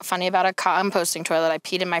actually funny about a composting toilet. I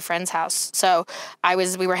peed in my friend's house. So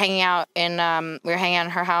we were hanging out in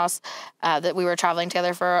her house, that we were traveling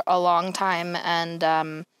together for a long time.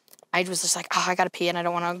 And, I was just like, oh, I gotta pee, and I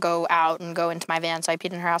don't want to go out and go into my van, so I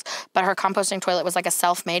peed in her house. But her composting toilet was like a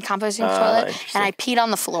self-made composting toilet, and I peed on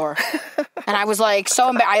the floor. And I was like so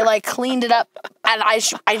embarrassed. I like cleaned it up, and I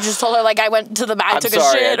just told her like I went to I took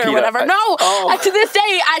a shit or whatever. To this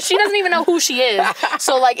day, she doesn't even know who she is.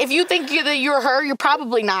 So like, if you think that you're her, you're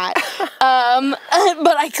probably not. But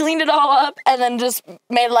I cleaned it all up and then just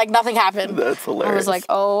made it like nothing happened. That's hilarious. I was like,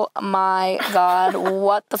 oh my God,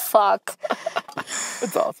 what the fuck?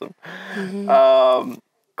 That's awesome.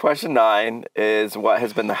 Question 9 is, what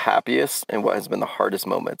has been the happiest and what has been the hardest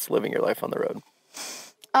moments living your life on the road?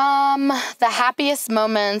 The happiest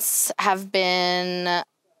moments have been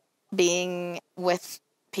being with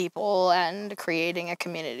people and creating a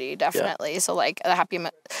community, definitely. So like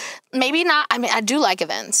maybe not, I mean, I do like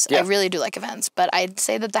events. I really do like events, but I'd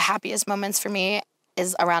say that the happiest moments for me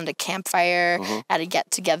is around a campfire at a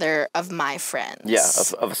get-together of my friends. Yeah,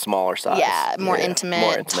 of a smaller size. Yeah, more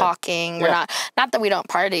intimate, talking. We're not that we don't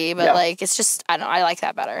party, but like it's just, I don't know, I like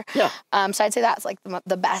that better. Yeah. So I'd say that's like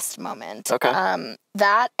the best moment. Okay.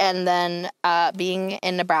 That, and then being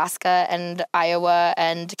in Nebraska and Iowa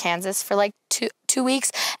and Kansas for like two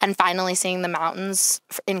weeks, and finally seeing the mountains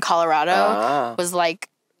in Colorado was like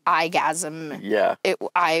eyegasm. Yeah.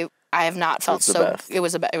 I have not felt so. Best. It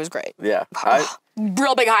was great. Yeah.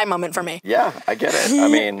 Real big high moment for me. Yeah, I get it. I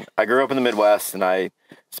mean, I grew up in the Midwest, and I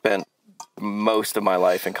spent most of my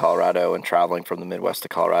life in Colorado and traveling from the Midwest to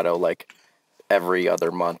Colorado like every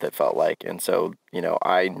other month, it felt like. And so, you know,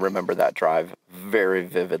 I remember that drive very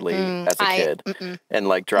vividly as a kid. And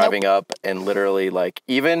like driving up and literally like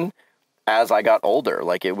even as I got older,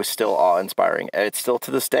 like it was still awe-inspiring. And it's still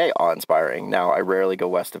to this day awe-inspiring. Now I rarely go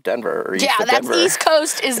west of Denver or east of Denver. East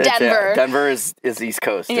Coast is Denver. Denver is East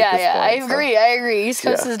Coast. I agree. East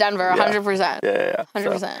Coast is Denver, 100%. Yeah.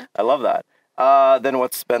 100%. So, I love that. Then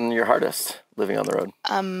what's been your hardest living on the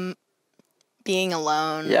road? Being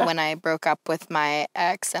alone when I broke up with my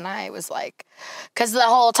ex, and I was like, because the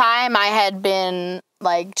whole time I had been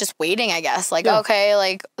like just waiting, I guess, like, okay,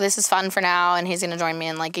 like this is fun for now, and he's gonna join me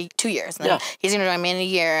in like 2 years, and then he's gonna join me in a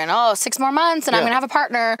year, and 6 more months, and I'm gonna have a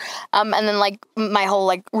partner, and then like my whole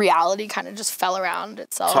like reality kind of just fell around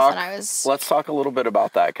itself, and I was. Let's talk a little bit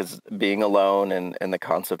about that, because being alone and the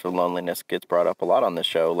concept of loneliness gets brought up a lot on this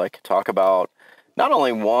show. Like, talk about. Not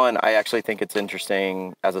only one, I actually think it's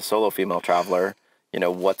interesting as a solo female traveler,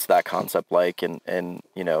 what's that concept like, and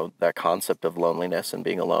that concept of loneliness and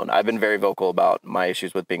being alone. I've been very vocal about my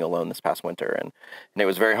issues with being alone this past winter, and it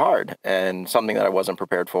was very hard, and something that I wasn't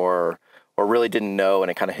prepared for or really didn't know,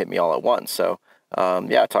 and it kind of hit me all at once. So,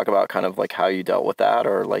 talk about kind of like how you dealt with that,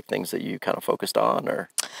 or like things that you kind of focused on, or...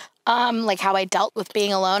 Like how I dealt with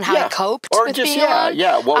being alone, how I coped with being alone.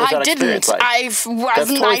 Yeah, what was that experience like?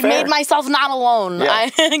 I made myself not alone. I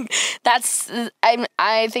think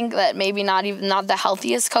I think that maybe not the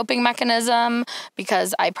healthiest coping mechanism,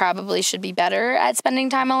 because I probably should be better at spending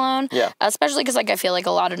time alone. Yeah. Especially because I feel like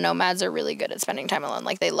a lot of nomads are really good at spending time alone.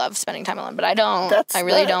 Like, they love spending time alone, but I don't. I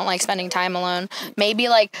really don't like spending time alone. Maybe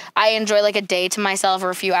like I enjoy like a day to myself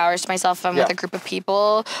or a few hours to myself if I'm with a group of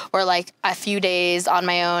people, or like a few days on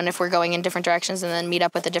my own if we're going in different directions, and then meet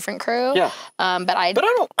up with a different crew. Yeah. But I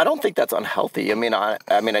don't think that's unhealthy. I mean,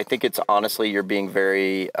 I think it's honestly, you're being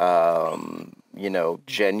very,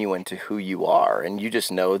 genuine to who you are, and you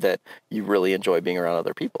just know that you really enjoy being around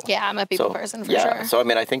other people. Yeah, I'm a people person for sure. So, I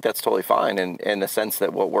mean, I think that's totally fine, and in the sense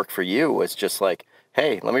that what worked for you was just like,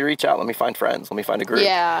 hey, let me reach out, let me find friends, let me find a group.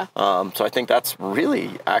 Yeah. So I think that's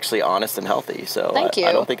really actually honest and healthy. So Thank you.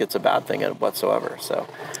 I don't think it's a bad thing whatsoever. So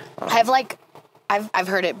I've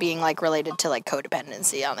heard it being like related to like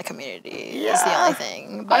codependency on the community. Yeah. Is the only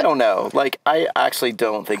thing. But I don't know. Like, I actually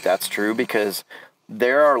don't think that's true, because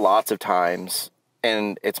there are lots of times,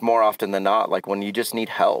 and it's more often than not, like when you just need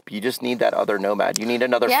help, you just need that other nomad. You need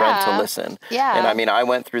another friend to listen. Yeah. And I mean, I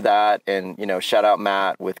went through that, and, shout out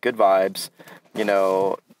Matt with Good Vibes.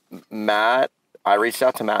 Matt, I reached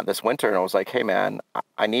out to Matt this winter, and I was like, hey man,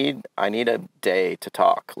 I need a day to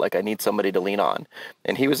talk. Like, I need somebody to lean on.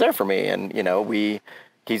 And he was there for me. And,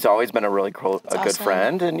 he's always been a really good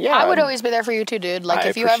friend. And I would always be there for you too, dude. Like,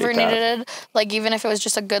 if you ever needed it, like, even if it was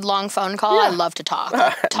just a good long phone call, I love to talk.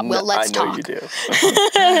 Let's talk. I know you do.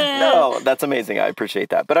 No, that's amazing. I appreciate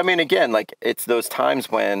that. But I mean, again, like, it's those times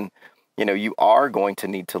when, you are going to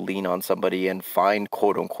need to lean on somebody and find,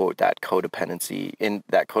 quote unquote, that codependency. And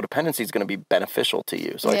that codependency is going to be beneficial to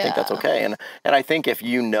you. So I think that's okay. And I think if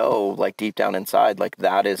like deep down inside, like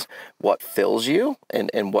that is what fills you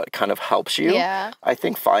and what kind of helps you. Yeah. I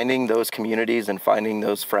think finding those communities and finding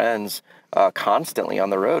those friends constantly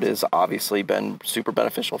on the road has obviously been super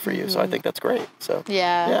beneficial for you. So I think that's great. So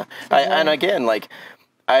yeah. And again, like,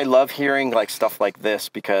 I love hearing like stuff like this,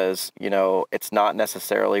 because, it's not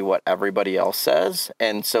necessarily what everybody else says.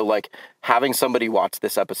 And so like having somebody watch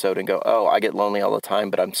this episode and go, oh, I get lonely all the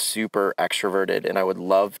time, but I'm super extroverted, and I would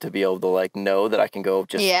love to be able to like know that I can go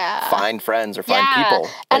just find friends or find people.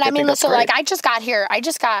 And I mean, so like I just got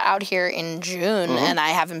out here in June, and I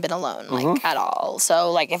haven't been alone like at all.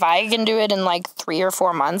 So like if I can do it in like 3 or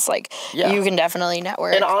 4 months, like you can definitely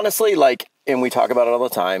network. And honestly, like, and we talk about it all the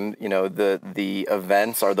time, the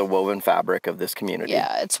events are the woven fabric of this community.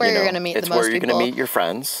 Yeah, it's where you're going to meet the most people. It's where you're going to meet your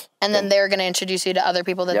friends. And then they're going to introduce you to other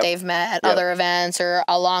people that they've met at other events or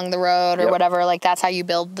along the road or whatever. Like, that's how you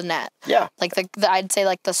build the net. Yeah. Like, I'd say,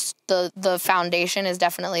 like, the foundation is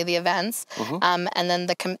definitely the events. And then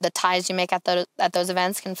the ties you make at those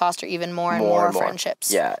events can foster even more and more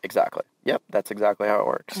friendships. Yeah, exactly. Yep, that's exactly how it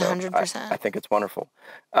works. So 100%. I think it's wonderful.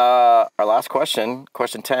 Our last question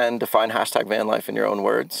 10, define #vanlife in your own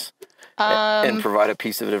words, and provide a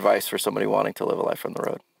piece of advice for somebody wanting to live a life on the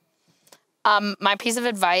road. My piece of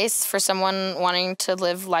advice for someone wanting to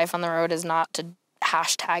live life on the road is not to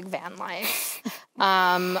 #vanlife.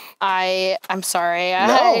 I'm sorry.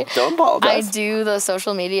 No, don't apologize. I do the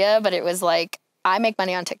social media, but it was like, I make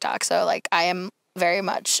money on TikTok, so like I am very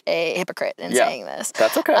much a hypocrite in saying this.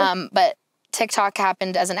 That's okay. But TikTok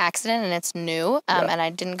happened as an accident, and it's new. And I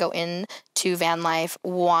didn't go into van life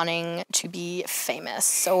wanting to be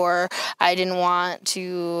famous, or I didn't want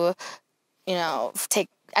to, take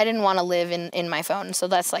want to live in my phone. So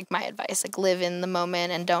that's like my advice. Like live in the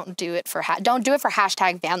moment and don't do it for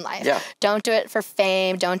hashtag van life. Yeah. Don't do it for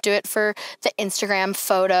fame. Don't do it for the Instagram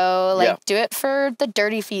photo. Like do it for the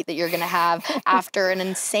dirty feet that you're going to have after an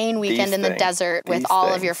insane weekend in the desert with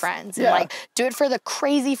all of your friends. And like do it for the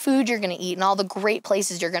crazy food you're going to eat and all the great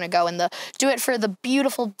places you're going to go, and do it for the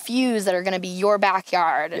beautiful views that are going to be your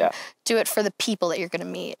backyard. And do it for the people that you're going to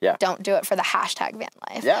meet. Yeah. Don't do it for the hashtag van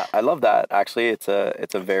life. Yeah, I love that. Actually, it's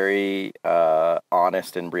a very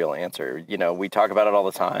honest and real answer. You know, we talk about it all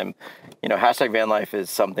the time. You know, hashtag van life is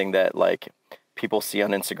something that like people see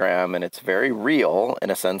on Instagram, and it's very real in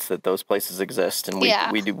a sense that those places exist. And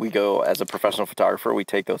we go as a professional photographer, we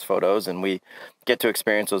take those photos and we get to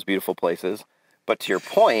experience those beautiful places. But to your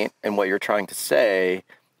point and what you're trying to say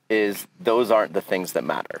is those aren't the things that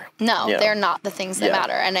matter. No, they're not the things that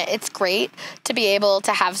matter. And it's great to be able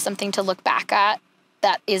to have something to look back at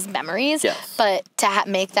that is memories, but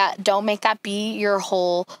to don't make that be your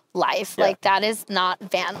whole life. Like that is not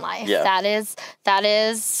van life. That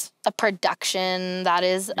is a production. That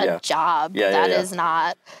is a job. That is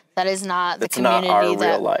not the community. Not our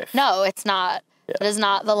real life. No, it's not. It is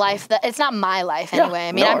not the life it's not my life anyway.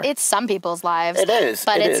 I mean, it's some people's lives. It is.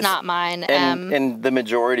 But it's not mine. And the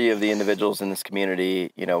majority of the individuals in this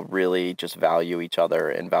community, you know, really just value each other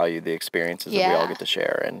and value the experiences that we all get to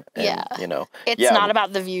share. And you know. It's not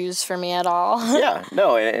about the views for me at all.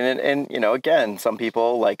 No. And, you know, again, some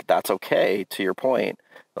people, like, that's okay, to your point.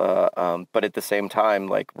 But at the same time,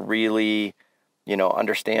 like, really, you know,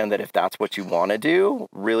 understand that if that's what you want to do,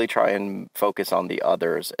 really try and focus on the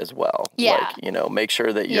others as well. Like, you know, make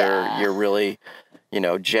sure that you're really, you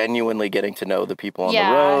know, genuinely getting to know the people on the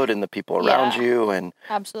road and the people around you, and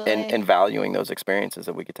and valuing those experiences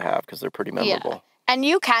that we get to have, because they're pretty memorable. And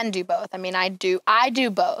you can do both. I mean, I do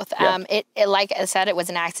both. It like I said, it was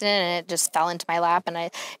an accident and it just fell into my lap. And I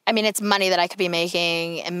mean, it's money that I could be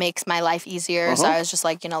making. It makes my life easier. So I was just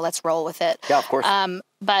like, you know, let's roll with it. Yeah, of course.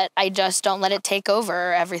 But I just don't let it take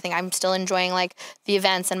over everything. I'm still enjoying like the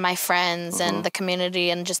events and my friends and the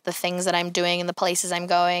community and just the things that I'm doing and the places I'm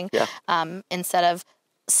going. Instead of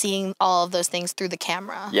seeing all of those things through the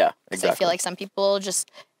camera. Yeah, exactly. I feel like some people just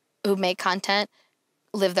who make content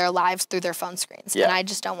live their lives through their phone screens. And I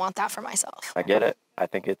just don't want that for myself. I get it. I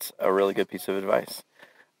think it's a really good piece of advice.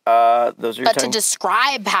 Those are your to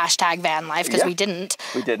describe hashtag van life, because we didn't.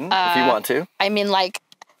 We didn't, if you want to. I mean, like,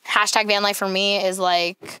 hashtag van life for me is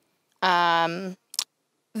like, van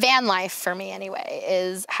life for me anyway,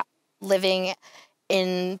 is living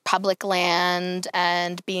in public land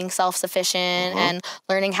and being self-sufficient and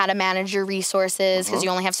learning how to manage your resources, because you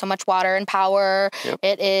only have so much water and power.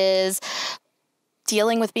 It is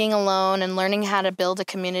dealing with being alone and learning how to build a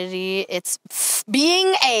community. It's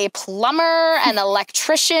being a plumber, an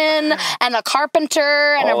electrician, and a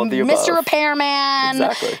carpenter, and a Mr. Repairman.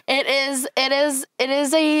 Exactly. It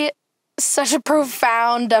is such a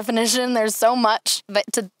profound definition. There's so much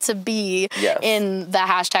to be in the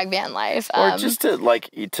hashtag van life. Or just to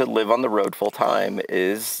live on the road full time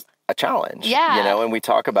is a challenge. You know, and we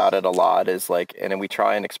talk about it a lot, is like, and we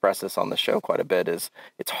try and express this on the show quite a bit, is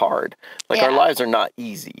it's hard. Like our lives are not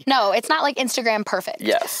easy. No, it's not like Instagram perfect.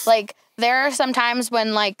 Like there are some times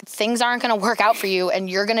when like things aren't going to work out for you and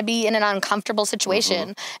you're going to be in an uncomfortable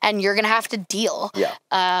situation and you're going to have to deal.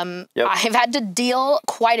 I've had to deal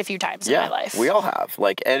quite a few times in my life. We all have.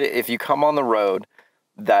 Like, if you come on the road,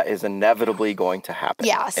 that is inevitably going to happen.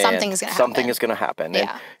 Something is going to happen. And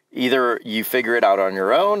either you figure it out on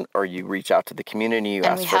your own, or you reach out to the community, you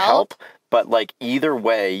ask for help. But like either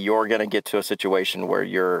way, you're going to get to a situation where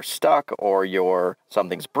you're stuck, or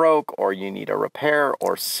something's broke, or you need a repair,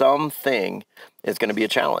 or something is going to be a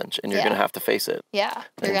challenge, and you're going to have to face it.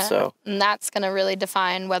 And that's going to really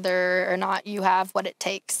define whether or not you have what it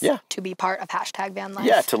takes to be part of hashtag van life.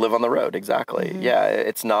 Yeah, to live on the road. Exactly. Yeah,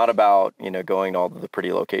 it's not about, you know, going to all the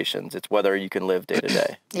pretty locations. It's whether you can live day to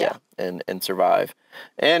day. And survive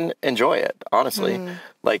and enjoy it, honestly.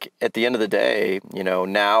 Like at the end of the day, you know,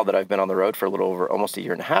 now that I've been on the road for a little over almost a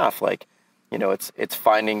year and a half, like, you know, it's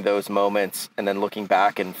finding those moments and then looking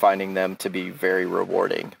back and finding them to be very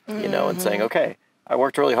rewarding, you know, and saying, okay, I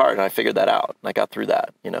worked really hard and I figured that out and I got through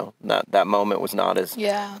that, you know. That moment was not as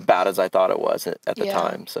bad as I thought it was at the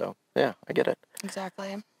time. So yeah, I get it.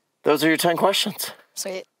 Exactly. Those are your 10 questions.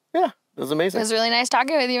 Sweet. Yeah, it was amazing. It was really nice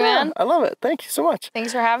talking with you, man. I love it. Thank you so much.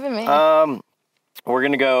 Thanks for having me. We're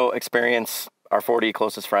going to go experience our 40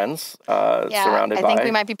 closest friends surrounded by. I think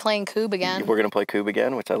we might be playing Coob again. We're going to play Coob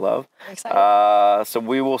again, which I love. I'm excited. So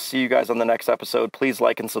we will see you guys on the next episode. Please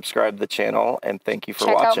like and subscribe to the channel, and thank you for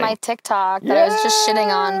watching. Check out my TikTok that I was just shitting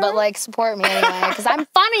on, but like support me anyway, because I'm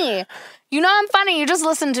funny. You know I'm funny. You just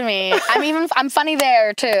listen to me. I'm funny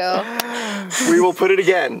there too. We will put it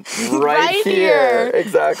again right here.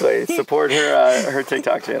 Exactly. Support her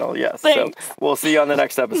TikTok channel. Yes. Thanks. So we'll see you on the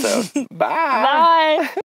next episode. Bye. Bye.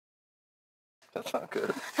 That's not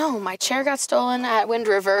good. No, my chair got stolen at Wind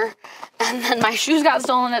River, and then my shoes got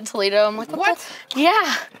stolen at Toledo. I'm like, what?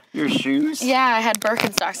 Yeah. Your shoes? Yeah, I had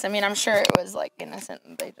Birkenstocks. I mean, I'm sure it was like innocent,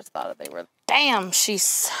 and they just thought that they were. Damn,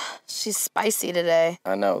 she's spicy today.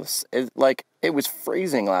 I know. It was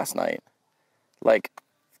freezing last night. Like,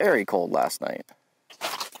 very cold last night.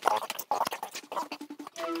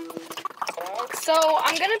 So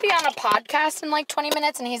I'm going to be on a podcast in like 20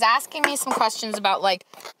 minutes, and he's asking me some questions about like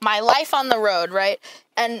my life on the road, right?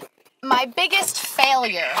 And my biggest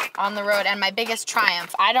failure on the road and my biggest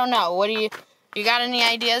triumph. I don't know. What do you got any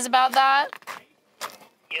ideas about that?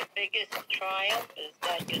 Your biggest triumph is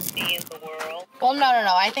that you're seeing the world? Well,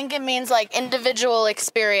 no. I think it means like individual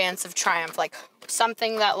experience of triumph, like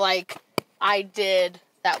something that like I did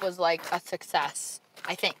that was like a success.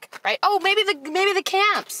 I think, right? Oh, maybe the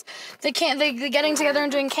camps. The getting together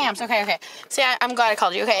and doing camps. Okay. See, I'm glad I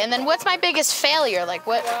called you. Okay, and then what's my biggest failure? Like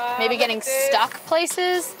what? Maybe getting stuck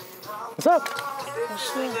places? What's up?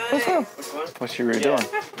 What's up? What you were doing?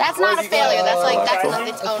 That's not a failure. That's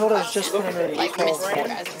its own question. Like missing you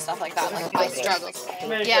guys and stuff like that. Like my struggles.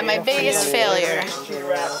 Yeah, my biggest failure.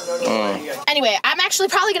 Anyway, I'm actually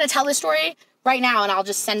probably going to tell this story right now, and I'll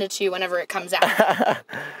just send it to you whenever it comes out. I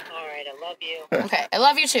love you. Okay, I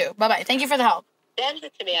love you too. Bye-bye. Thank you for the help. Send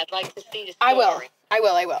it to me. I'd like to see the story. I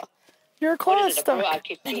will. Your claws stuck.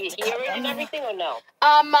 Can you hear it and everything or no?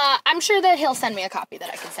 I'm sure that he'll send me a copy that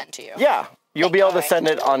I can send to you. Yeah, you'll be able to send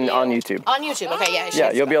it on YouTube. On YouTube, okay, yeah.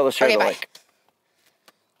 Yeah, you'll be able to share the link.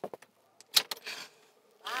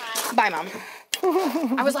 Bye, Mom.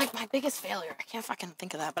 I was like, my biggest failure. I can't fucking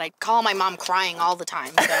think of that, but I call my mom crying all the time,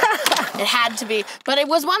 so it had to be. But it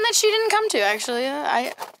was one that she didn't come to, actually.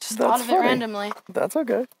 I just thought of it randomly. That's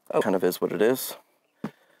okay. It kind of is what it is.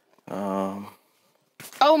 Oh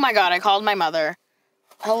my God, I called my mother.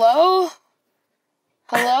 Hello?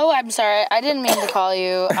 I'm sorry. I didn't mean to call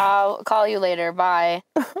you. I'll call you later. Bye.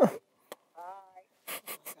 Bye.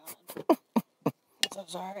 I'm so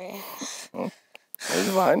sorry. It's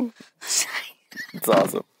fine. It's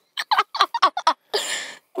awesome.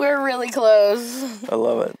 We're really close. I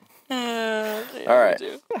love it. Yeah, all right.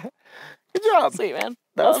 Good job. Sweet, man.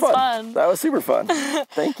 That was fun. That was super fun.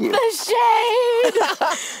 Thank you. The shade.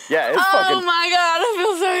 Yeah, it's fucking. Oh my God, I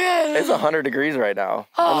feel so good. It's 100 degrees right now.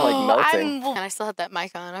 I'm like melting. And I still have that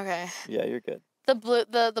mic on. Okay. Yeah, you're good. The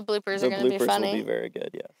bloopers are gonna be funny. Will be very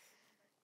good. Yes.